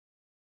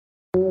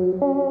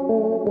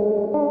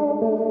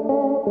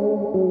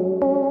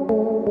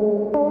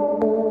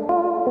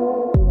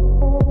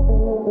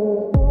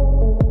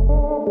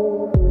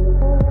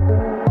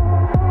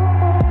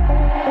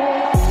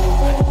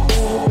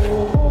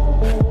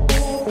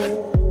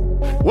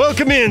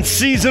Welcome in,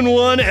 Season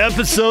 1,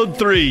 Episode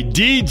 3,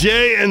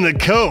 DJ and the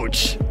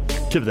Coach.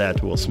 Tip that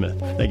to Will Smith.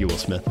 Thank you, Will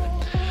Smith.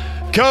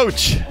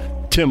 Coach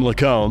Tim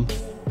Lacombe,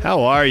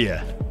 how are you?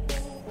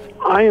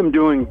 I am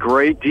doing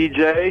great,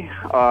 DJ.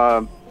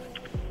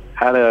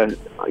 Had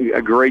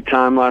a great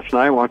time last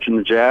night watching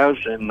the Jazz,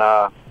 and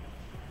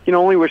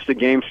only wish the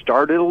game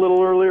started a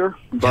little earlier.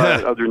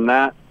 But other than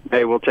that,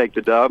 hey, we'll take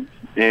the dub.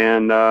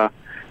 And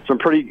some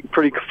pretty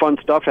fun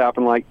stuff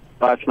happened like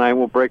last night.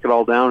 We'll break it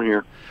all down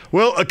here.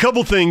 Well, a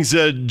couple things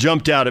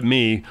jumped out at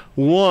me.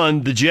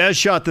 One, the Jazz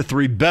shot the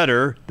three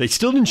better. They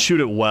still didn't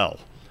shoot it well.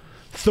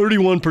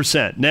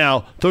 31%.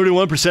 Now,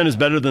 31% is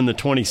better than the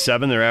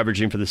 27 they're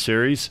averaging for the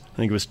series. I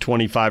think it was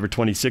 25 or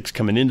 26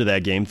 coming into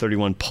that game.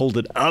 31 pulled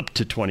it up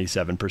to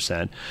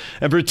 27%.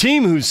 And for a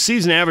team whose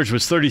season average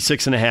was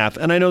 36.5,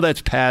 and I know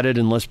that's padded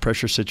in less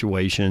pressure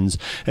situations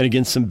and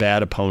against some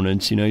bad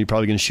opponents, you're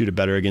probably going to shoot it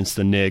better against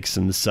the Knicks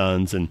and the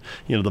Suns and,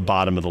 the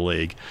bottom of the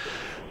league.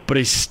 But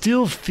I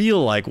still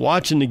feel like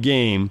watching the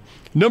game,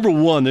 number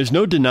one, there's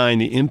no denying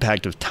the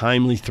impact of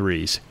timely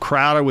threes.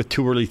 Crowder with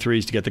two early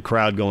threes to get the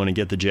crowd going and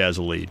get the Jazz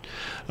a lead.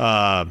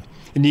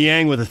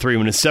 Niang with a three.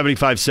 When it's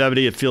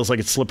 75-70, it feels like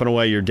it's slipping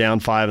away. You're down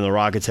 5, and the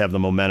Rockets have the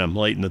momentum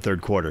late in the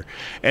third quarter.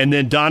 And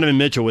then Donovan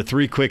Mitchell with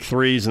 3 quick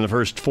threes in the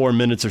first 4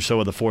 minutes or so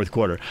of the fourth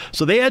quarter.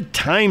 So they had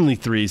timely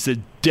threes that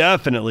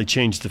definitely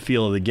changed the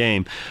feel of the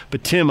game.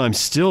 But, Tim, I'm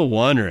still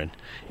wondering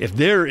if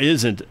there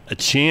isn't a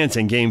chance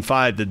in Game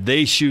 5 that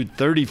they shoot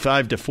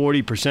 35 to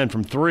 40%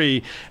 from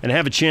three and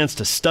have a chance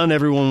to stun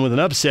everyone with an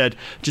upset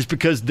just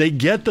because they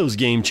get those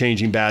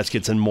game-changing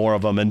baskets and more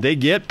of them, and they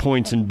get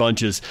points in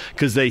bunches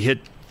because they hit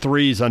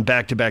threes on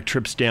back-to-back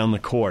trips down the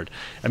court.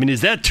 I mean,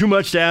 is that too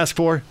much to ask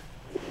for?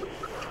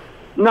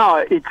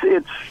 No,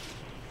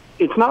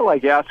 it's not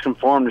like asking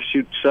for them to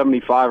shoot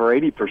 75 or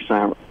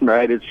 80%,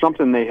 right? It's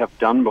something they have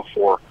done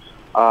before.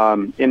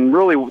 And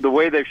really, the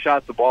way they've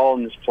shot the ball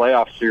in this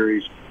playoff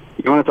series,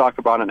 you want to talk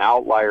about an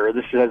outlier,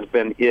 this has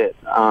been it.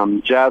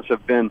 Jazz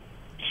have been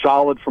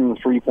solid from the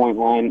three-point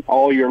line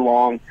all year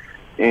long,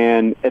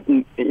 and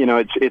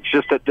it's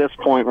just at this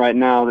point right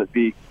now that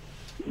the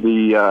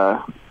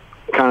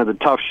kind of the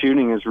tough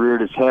shooting has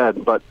reared its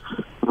head. But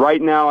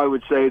right now, I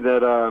would say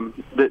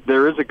that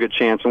there is a good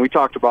chance, and we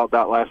talked about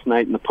that last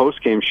night in the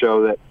post-game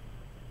show, that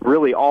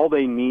really all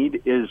they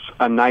need is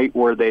a night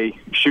where they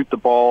shoot the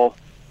ball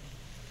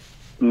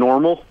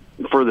normal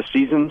for the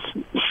season's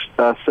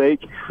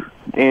sake,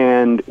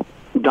 and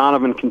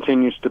Donovan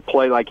continues to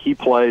play like he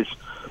plays.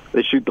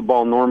 They shoot the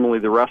ball normally,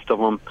 the rest of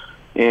them,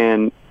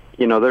 and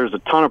there's a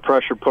ton of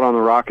pressure put on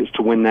the Rockets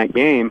to win that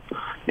game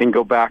and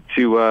go back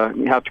to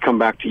have to come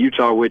back to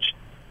Utah, which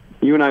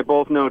you and I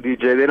both know,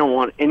 DJ, they don't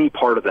want any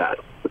part of that.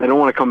 They don't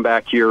want to come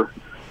back here.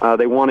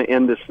 They want to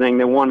end this thing.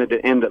 They wanted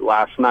to end it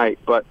last night.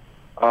 But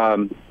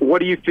what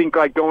do you think,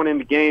 like going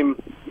into game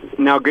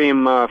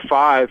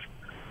 5,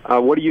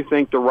 what do you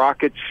think the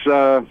Rockets,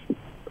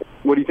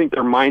 what do you think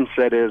their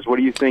mindset is? What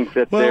do you think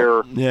that their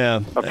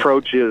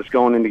approach is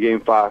going into Game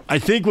 5? I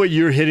think what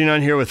you're hitting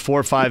on here with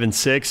 4, 5, and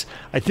 6,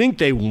 I think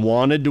they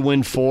wanted to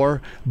win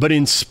 4, but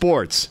in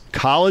sports,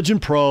 college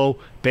and pro,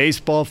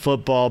 baseball,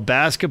 football,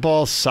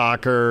 basketball,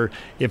 soccer,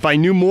 if I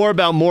knew more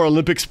about more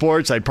Olympic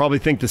sports, I'd probably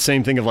think the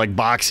same thing of like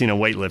boxing and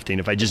weightlifting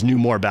if I just knew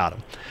more about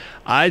them.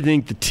 I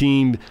think the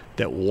team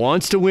that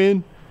wants to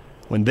win,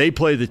 when they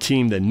play the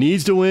team that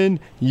needs to win,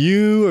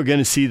 you are going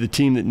to see the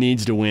team that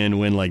needs to win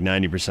like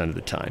 90% of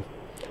the time.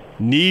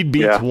 Need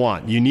beats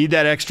want. You need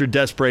that extra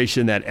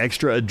desperation, that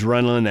extra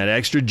adrenaline, that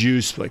extra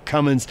juice that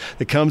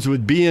comes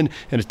with being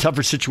in a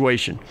tougher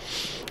situation.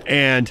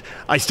 And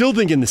I still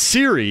think in the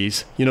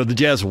series, the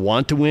Jazz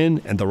want to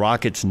win and the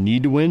Rockets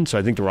need to win. So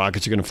I think the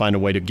Rockets are going to find a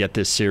way to get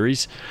this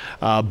series.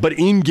 But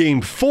in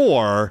Game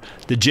 4,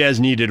 the Jazz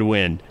needed to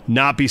win.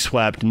 Not be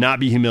swept, not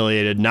be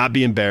humiliated, not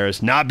be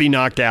embarrassed, not be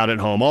knocked out at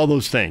home, all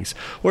those things.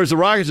 Whereas the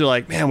Rockets are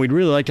like, man, we'd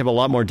really like to have a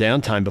lot more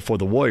downtime before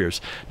the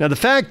Warriors. Now, the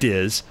fact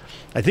is,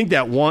 I think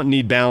that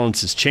want-need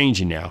balance is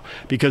changing now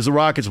because the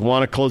Rockets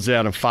want to close it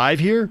out in 5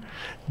 here.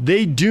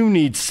 They do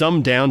need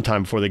some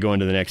downtime before they go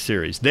into the next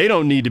series. They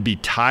don't need to be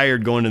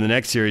tired going into the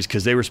next series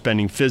because they were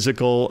spending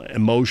physical,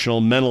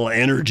 emotional, mental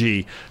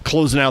energy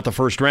closing out the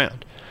first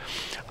round.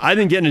 I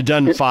think getting it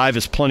done in 5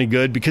 is plenty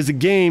good because the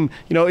game,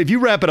 if you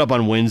wrap it up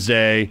on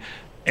Wednesday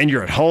and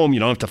you're at home, you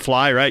don't have to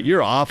fly, right?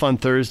 You're off on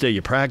Thursday,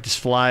 you practice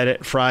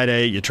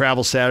Friday, you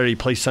travel Saturday, you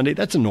play Sunday.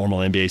 That's a normal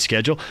NBA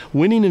schedule.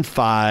 Winning in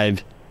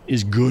 5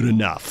 is good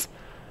enough.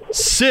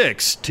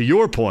 6, to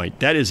your point,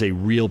 that is a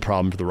real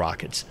problem for the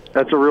Rockets.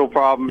 That's a real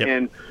problem. Yep.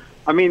 And,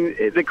 I mean,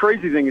 the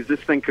crazy thing is this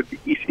thing could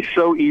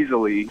so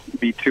easily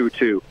be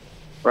 2-2,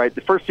 right? The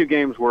first 2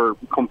 games were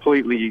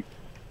completely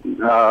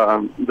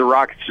the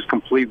Rockets just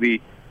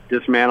completely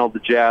dismantled the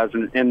Jazz,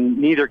 and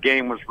neither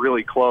game was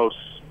really close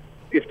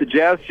if the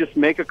Jazz just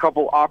make a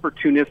couple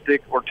opportunistic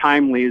or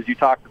timely, as you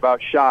talked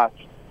about, shots,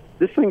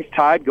 this thing's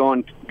tied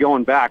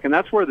going back. And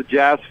that's where the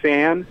Jazz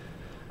fan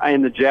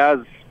and the Jazz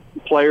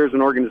players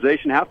and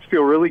organization have to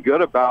feel really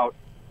good about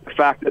the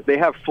fact that they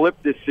have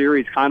flipped this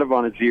series kind of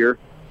on its ear,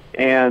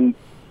 and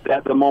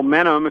that the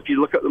momentum, if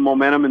you look at the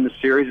momentum in the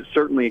series, it's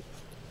certainly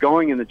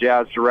going in the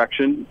Jazz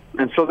direction.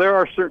 And so there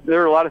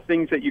are a lot of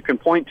things that you can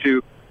point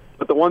to,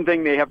 but the one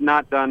thing they have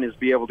not done is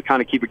be able to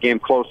kind of keep a game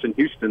close in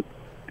Houston,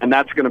 and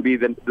that's going to be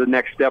the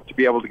next step to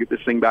be able to get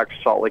this thing back to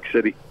Salt Lake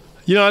City.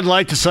 You know, I'd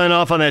like to sign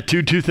off on that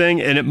 2-2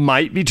 thing, and it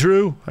might be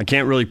true. I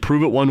can't really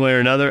prove it one way or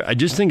another. I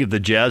just think if the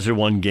Jazz had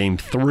won Game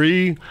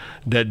 3,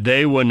 that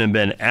they wouldn't have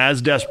been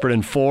as desperate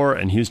in 4,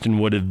 and Houston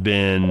would have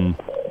been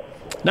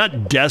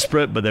not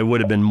desperate, but they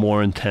would have been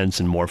more intense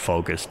and more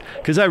focused.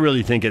 Because I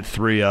really think at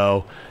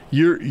 3-0,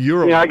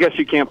 you're I guess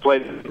you can't play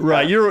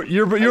right.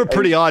 You're a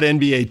pretty odd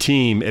NBA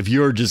team if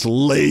you're just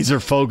laser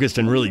focused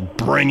and really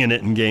bringing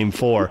it in Game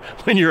 4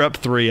 when you're up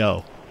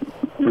 3-0.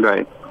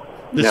 Right.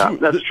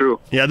 That's true.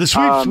 Yeah, the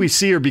sweeps we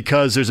see are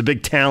because there's a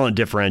big talent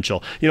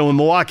differential. You know, when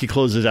Milwaukee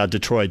closes out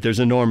Detroit,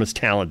 there's enormous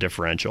talent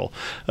differential.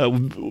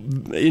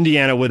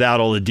 Indiana without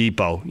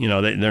Oladipo, you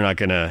know, they're not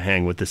going to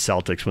hang with the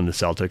Celtics when the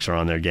Celtics are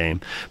on their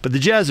game. But the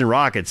Jazz and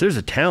Rockets, there's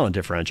a talent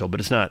differential,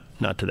 but it's not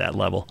to that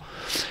level.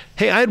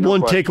 Hey, I had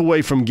one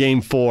takeaway from Game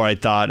 4, I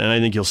thought, and I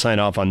think you'll sign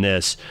off on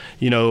this.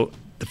 You know,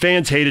 the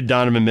fans hated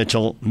Donovan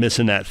Mitchell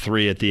missing that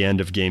 3 at the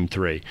end of Game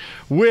 3,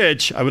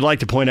 which I would like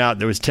to point out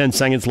there was 10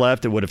 seconds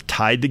left. It would have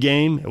tied the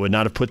game. It would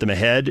not have put them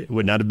ahead. It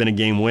would not have been a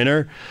game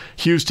winner.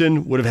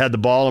 Houston would have had the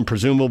ball and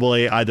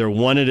presumably either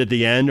won it at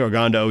the end or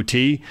gone to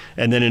OT.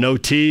 And then in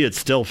OT, it's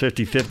still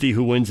 50-50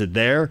 who wins it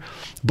there.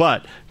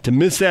 But to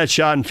miss that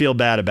shot and feel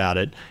bad about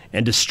it,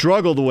 and to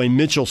struggle the way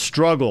Mitchell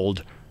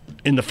struggled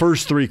in the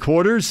first 3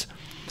 quarters,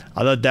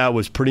 I thought that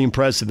was pretty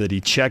impressive that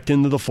he checked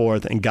into the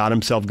fourth and got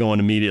himself going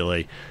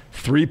immediately.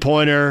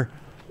 3-pointer,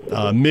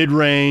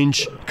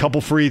 mid-range,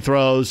 couple free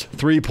throws,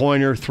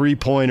 3-pointer,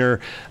 3-pointer.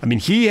 I mean,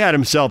 he had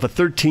himself a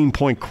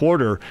 13-point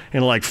quarter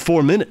in like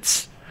 4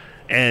 minutes.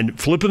 And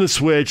flipping the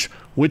switch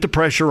with the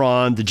pressure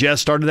on, the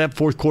Jazz started that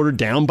fourth quarter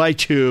down by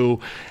 2,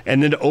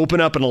 and then to open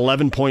up an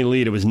 11-point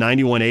lead, it was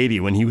 91-80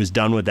 when he was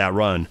done with that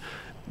run.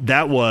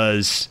 That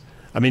was,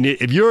 I mean,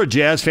 if you're a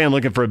Jazz fan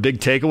looking for a big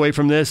takeaway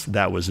from this,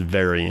 that was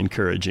very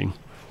encouraging.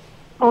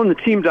 Oh, and the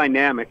team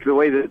dynamic, the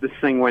way that this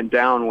thing went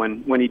down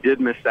when he did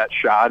miss that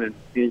shot. And,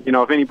 you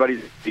know, if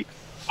anybody's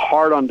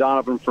hard on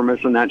Donovan for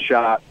missing that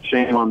shot,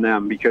 shame on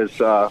them because,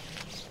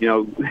 you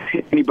know,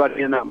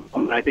 anybody in that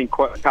moment, I think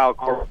Kyle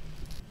Korver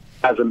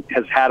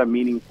has had a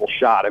meaningful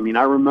shot. I mean,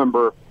 I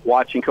remember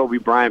watching Kobe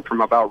Bryant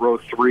from about row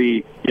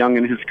 3, young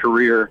in his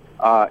career,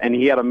 and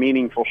he had a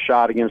meaningful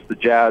shot against the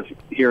Jazz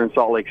here in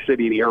Salt Lake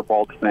City, the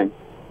airball thing.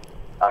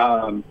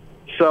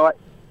 So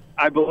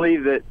I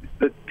believe that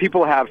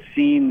people have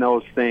seen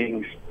those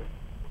things.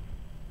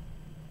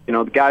 You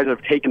know, the guys that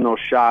have taken those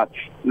shots,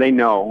 they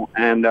know.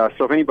 And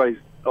so if anybody's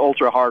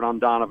ultra hard on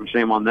Donovan,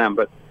 shame on them.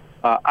 But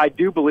I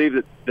do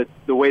believe that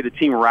the way the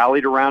team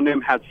rallied around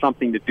him had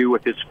something to do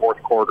with his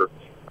fourth quarter.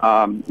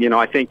 You know,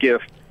 I think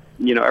if,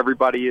 you know,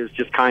 everybody is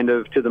just kind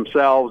of to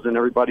themselves and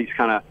everybody's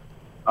kind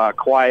of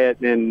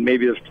quiet and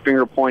maybe there's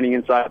finger pointing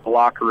inside the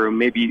locker room,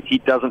 maybe he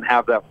doesn't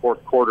have that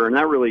fourth quarter. And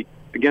that really,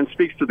 again,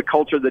 speaks to the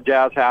culture the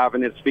Jazz have,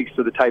 and it speaks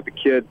to the type of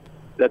kid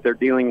that they're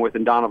dealing with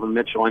in Donovan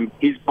Mitchell. And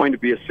he's going to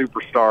be a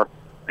superstar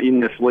in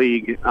this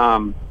league.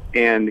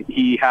 And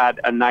he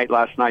had a night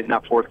last night in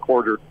that fourth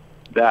quarter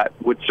that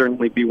would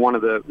certainly be one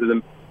of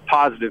the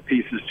positive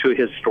pieces to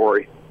his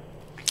story.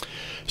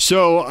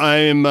 So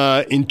I'm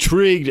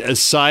intrigued,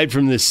 aside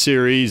from this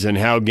series and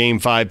how Game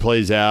 5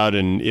 plays out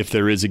and if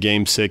there is a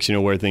Game 6, you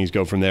know, where things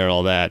go from there and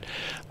all that,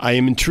 I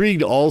am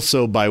intrigued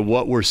also by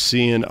what we're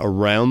seeing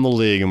around the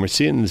league, and we're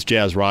seeing in this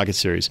Jazz-Rockets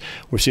series.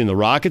 We're seeing the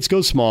Rockets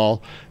go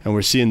small, and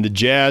we're seeing the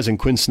Jazz and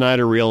Quinn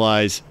Snyder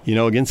realize, you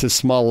know, against this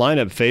small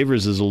lineup,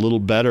 Favors is a little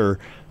better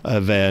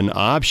of an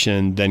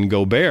option than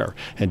Gobert.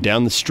 And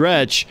down the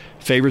stretch,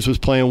 Favors was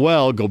playing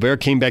well. Gobert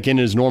came back in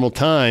his normal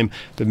time,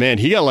 but man,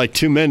 he got like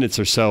 2 minutes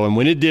or so, and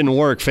when it didn't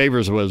work,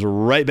 Favors was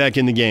right back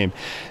in the game.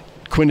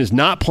 Quinn is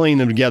not playing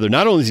them together.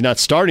 Not only is he not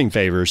starting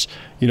Favors,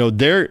 you know,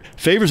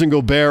 Favors and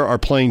Gobert are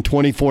playing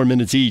 24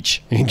 minutes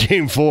each in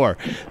Game 4.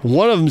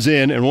 One of them's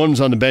in, and one of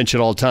them's on the bench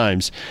at all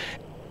times.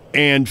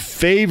 And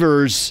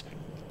Favors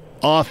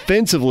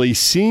offensively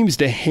seems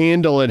to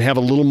handle and have a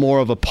little more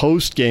of a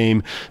post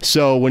game.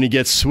 So when he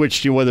gets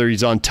switched, whether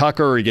he's on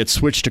Tucker or he gets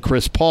switched to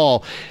Chris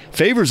Paul,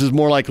 Favors is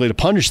more likely to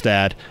punish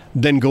that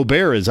than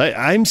Gobert is.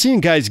 I'm seeing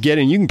guys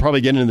getting, you can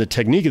probably get into the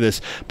technique of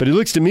this, but it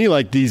looks to me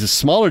like these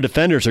smaller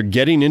defenders are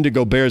getting into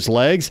Gobert's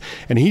legs,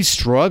 and he's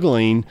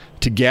struggling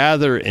to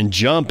gather and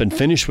jump and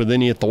finish with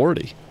any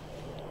authority.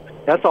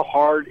 First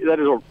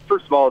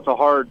of all, it's a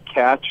hard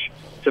catch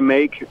to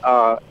make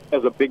as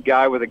a big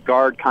guy with a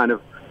guard kind of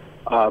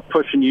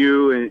pushing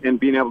you and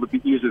being able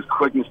to use his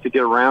quickness to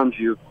get around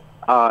you.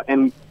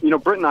 And, you know,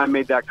 Britt and I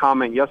made that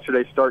comment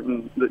yesterday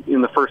starting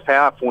in the first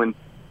half when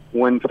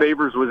when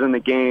Favors was in the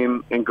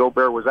game and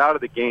Gobert was out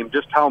of the game,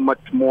 just how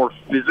much more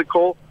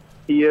physical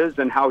he is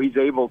and how he's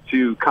able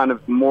to kind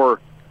of more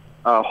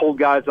hold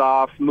guys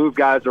off, move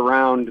guys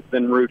around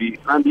than Rudy.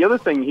 And the other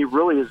thing he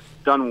really has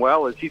done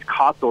well is he's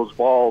caught those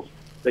balls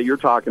that you're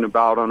talking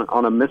about on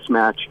a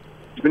mismatch.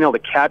 He's been able to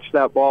catch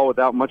that ball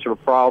without much of a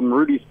problem.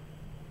 Rudy's,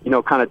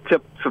 kind of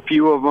tipped a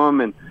few of them.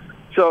 And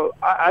so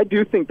I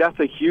do think that's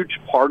a huge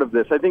part of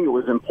this. I think it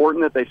was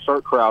important that they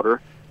start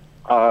Crowder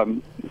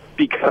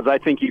because I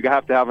think you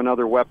have to have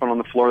another weapon on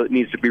the floor that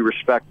needs to be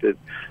respected.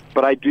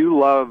 But I do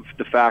love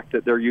the fact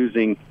that they're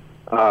using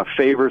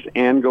Favors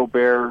and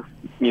Gobert,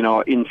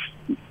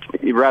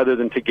 rather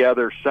than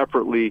together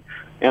separately.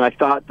 And I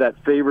thought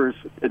that Favors,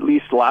 at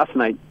least last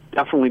night,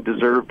 definitely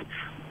deserved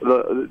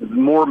the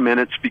more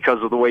minutes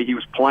because of the way he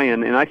was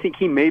playing. And I think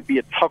he may be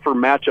a tougher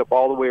matchup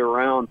all the way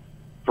around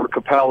for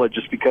Capella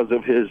just because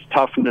of his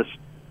toughness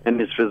and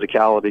his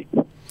physicality.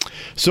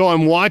 So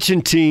I'm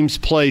watching teams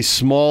play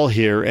small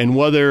here, and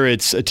whether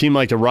it's a team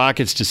like the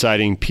Rockets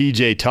deciding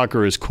P.J.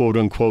 Tucker is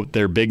quote-unquote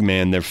their big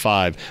man, their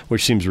 5,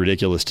 which seems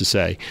ridiculous to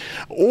say,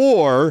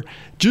 or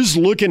just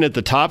looking at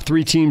the top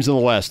 3 teams in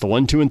the West, the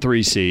 1, 2, and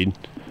 3 seed,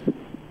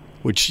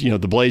 which, the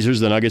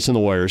Blazers, the Nuggets, and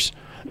the Warriors,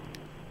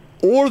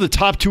 or the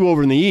top 2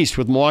 over in the East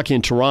with Milwaukee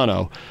and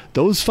Toronto,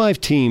 those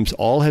 5 teams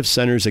all have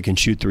centers that can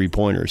shoot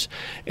three-pointers.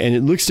 And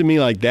it looks to me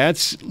like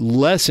that's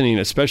lessening,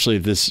 especially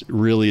if this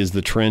really is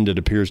the trend it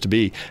appears to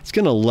be. It's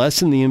going to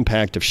lessen the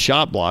impact of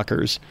shot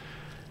blockers,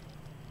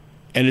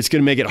 and it's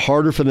going to make it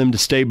harder for them to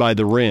stay by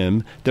the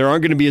rim. There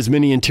aren't going to be as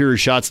many interior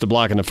shots to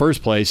block in the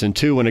first place. And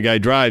 2, when a guy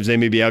drives, they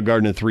may be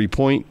outguarding a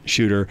three-point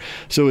shooter.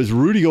 So is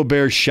Rudy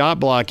Gobert's shot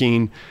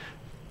blocking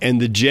and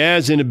the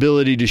Jazz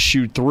inability to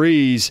shoot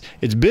threes,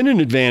 it's been an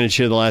advantage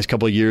here the last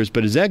couple of years,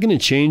 but is that going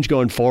to change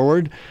going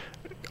forward?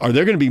 Are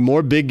there going to be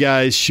more big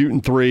guys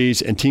shooting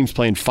threes and teams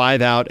playing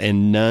 5 out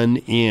and none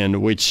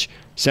in, which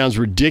sounds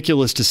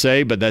ridiculous to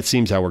say, but that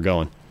seems how we're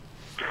going?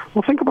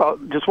 Well,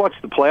 just watch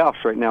the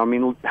playoffs right now. I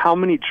mean, how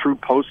many true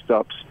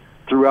post-ups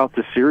throughout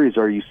the series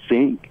are you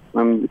seeing?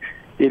 I mean,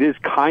 it is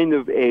kind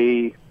of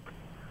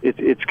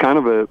it's kind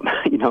of a,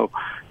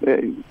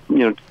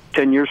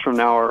 10 years from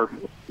now,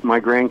 my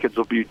grandkids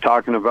will be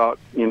talking about,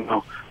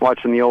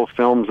 watching the old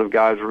films of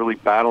guys really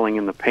battling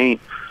in the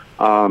paint.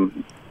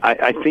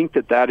 I think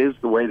that is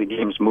the way the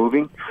game's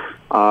moving.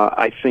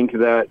 I think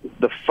that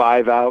the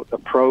 5-out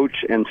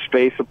approach and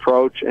space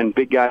approach and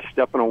big guys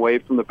stepping away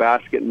from the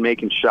basket and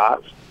making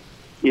shots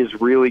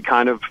is really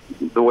kind of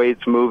the way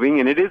it's moving.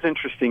 And it is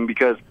interesting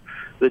because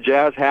the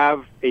Jazz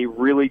have a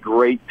really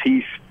great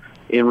piece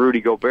in Rudy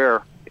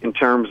Gobert in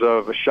terms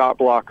of a shot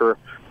blocker,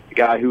 a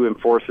guy who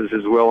enforces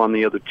his will on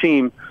the other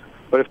team.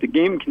 But if the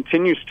game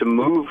continues to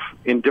move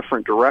in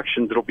different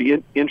directions, it'll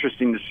be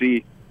interesting to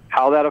see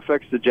how that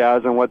affects the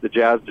Jazz and what the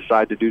Jazz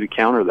decide to do to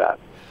counter that.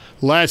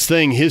 Last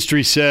thing,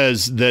 history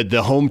says that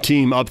the home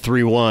team up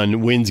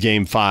 3-1 wins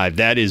Game 5.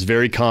 That is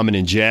very common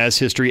in Jazz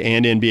history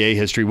and NBA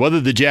history.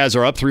 Whether the Jazz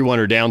are up 3-1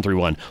 or down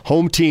 3-1,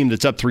 home team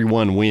that's up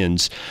 3-1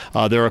 wins.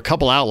 There are a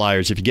couple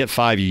outliers. If you get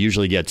 5, you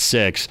usually get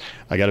 6.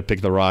 I got to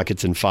pick the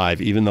Rockets in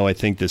 5, even though I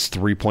think this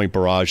 3-point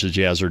barrage the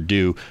Jazz are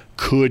due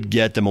could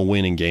get them a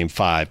win in Game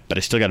 5. But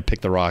I still got to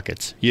pick the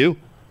Rockets. You?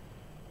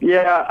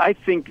 Yeah, I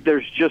think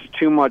there's just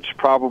too much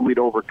probably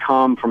to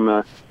overcome from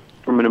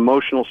an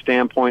emotional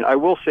standpoint. I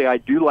will say I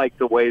do like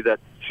the way that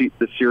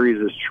the series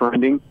is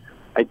trending.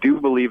 I do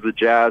believe the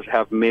Jazz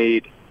have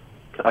made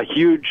a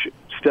huge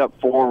step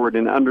forward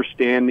in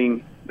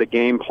understanding the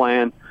game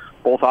plan,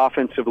 both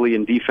offensively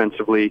and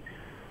defensively.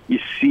 You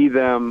see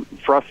them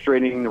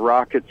frustrating the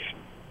Rockets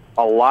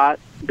a lot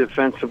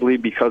defensively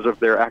because of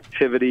their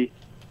activity.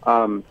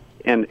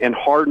 And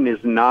Harden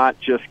is not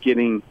just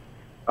getting,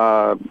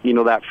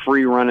 that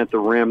free run at the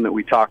rim that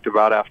we talked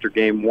about after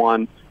Game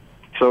 1.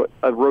 So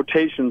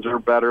rotations are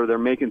better. They're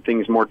making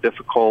things more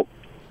difficult.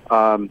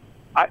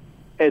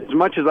 As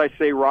much as I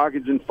say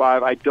Rockets in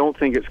 5, I don't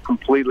think it's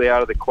completely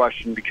out of the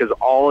question because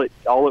all it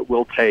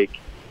will take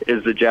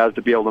is the Jazz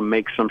to be able to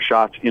make some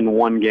shots in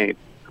one game.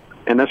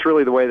 And that's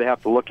really the way they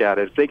have to look at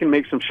it. If they can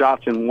make some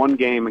shots in one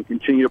game and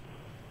continue to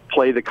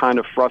play the kind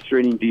of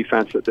frustrating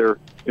defense that they're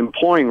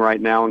employing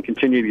right now and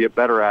continue to get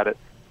better at it,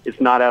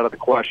 it's not out of the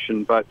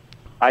question. But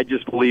I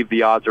just believe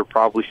the odds are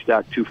probably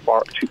stacked too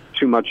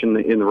much in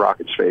the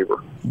Rockets'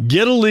 favor.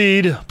 Get a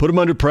lead, put them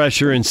under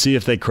pressure, and see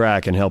if they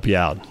crack and help you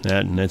out.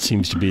 That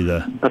seems to be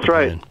the That's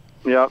right. Plan.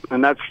 Yeah,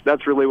 and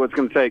that's really what it's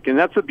going to take. And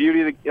that's the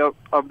beauty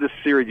of this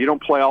series. You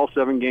don't play all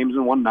 7 games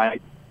in one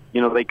night.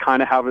 They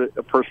kind of have a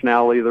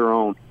personality of their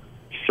own.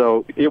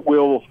 So it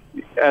will,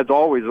 as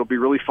always, it'll be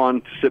really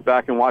fun to sit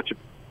back and watch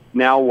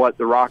now what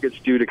the Rockets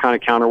do to kind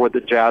of counter what the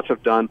Jazz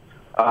have done.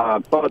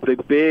 But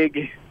the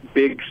big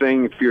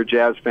thing, if you're a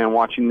Jazz fan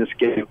watching this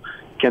game,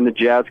 can the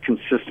Jazz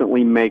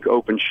consistently make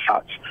open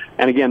shots?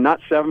 And again, not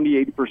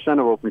 70, 80%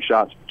 of open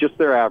shots, just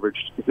their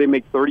average. If they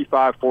make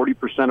 35,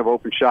 40% of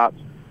open shots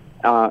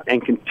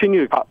and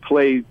continue to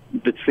play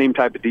the same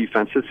type of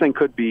defense, this thing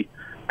could be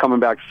coming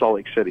back to Salt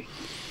Lake City.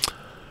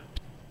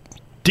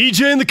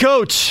 DJ and the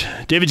coach,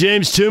 David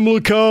James, Tim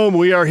Lucombe.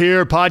 We are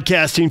here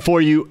podcasting for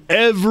you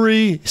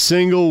every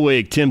single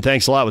week. Tim,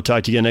 thanks a lot. We'll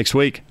talk to you again next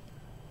week.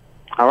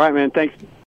 All right, man. Thanks.